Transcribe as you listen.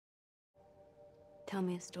Tell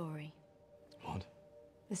me a story. What?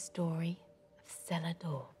 The story of Cellar.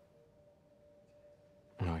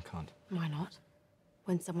 No, I can't. Why not?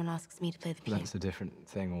 When someone asks me to play the piano. That's a different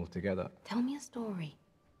thing altogether. Tell me a story.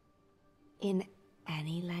 In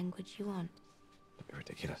any language you want. Don't be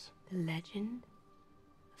ridiculous. The legend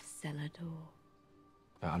of Cellar.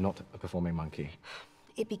 I'm not a performing monkey.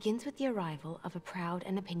 It begins with the arrival of a proud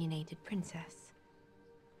and opinionated princess.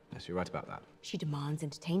 Yes, you're right about that. She demands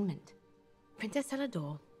entertainment. Princess Cellar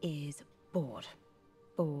is bored.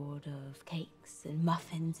 Bored of cakes and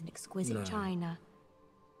muffins and exquisite china.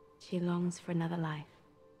 She longs for another life.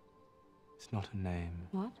 It's not a name.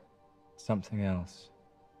 What? Something else.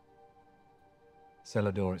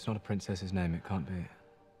 Cellar, it's not a princess's name. It can't be.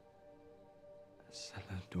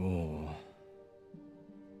 Cellar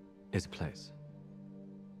is a place.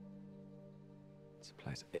 It's a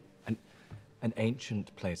place. An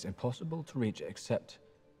ancient place, impossible to reach except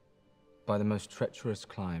by the most treacherous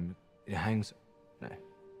climb. It hangs... No.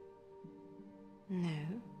 No.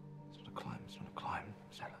 It's not a climb, it's not a climb.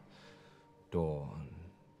 Cellar.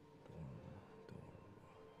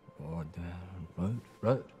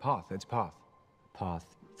 Road. Path, it's path. Path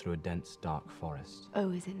through a dense, dark forest.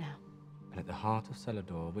 Oh, is it now? And at the heart of Cellar,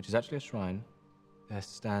 which is actually a shrine, there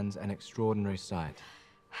stands an extraordinary sight.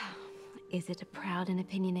 Is it a proud and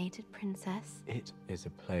opinionated princess? It is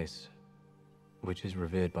a place which is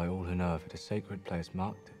revered by all who know of it, a sacred place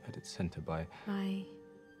marked at its center by...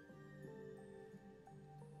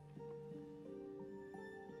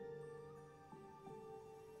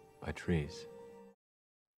 by trees.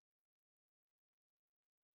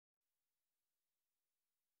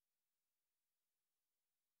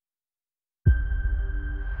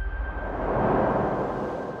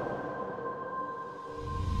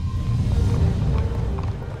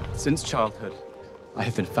 Since childhood, I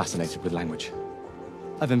have been fascinated with language.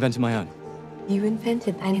 I've invented my own. You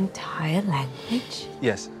invented an entire language?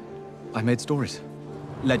 Yes. I made stories.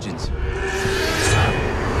 Legends.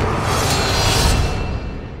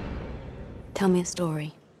 Tell me a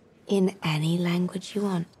story. In any language you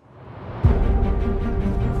want.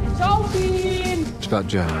 Tolkien! It's about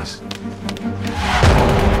journeys.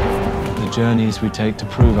 The journeys we take to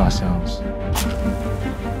prove ourselves.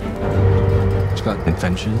 It's about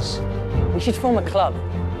adventures. We should form a club,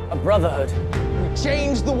 a brotherhood. We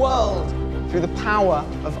change the world through the power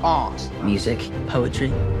of art. Music,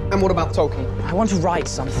 poetry. And what about Tolkien? I want to write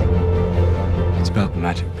something. It's about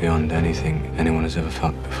magic beyond anything anyone has ever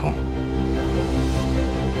felt before.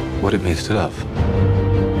 What it means to love.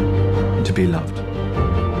 To be loved.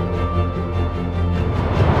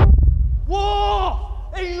 War!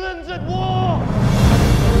 England's at war!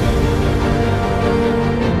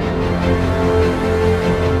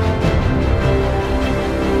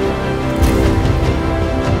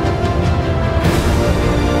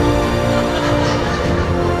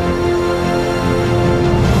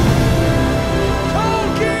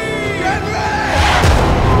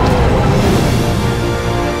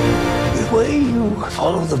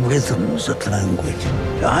 Follow the rhythms of language.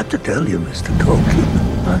 I have to tell you, Mr.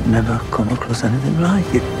 Tolkien, I've never come across anything like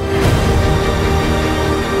it.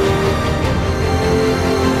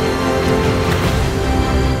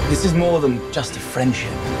 This is more than just a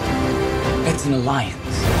friendship. It's an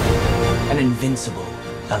alliance. An invincible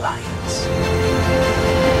alliance.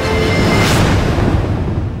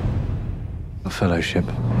 A fellowship.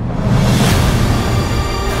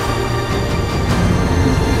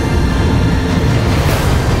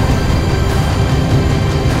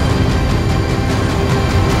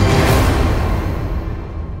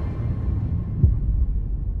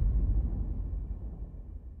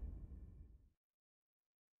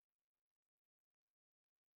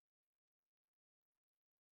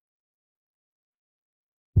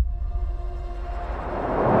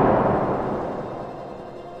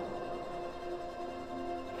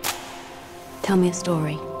 Tell me a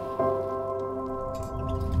story.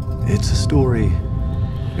 It's a story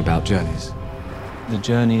about journeys. The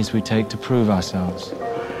journeys we take to prove ourselves.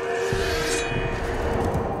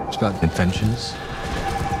 It's about adventures.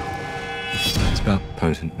 It's about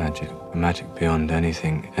potent magic. A magic beyond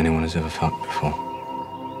anything anyone has ever felt before.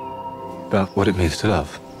 About what it means to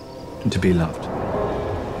love. And to be loved.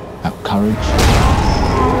 About courage.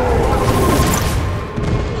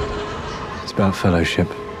 It's about fellowship.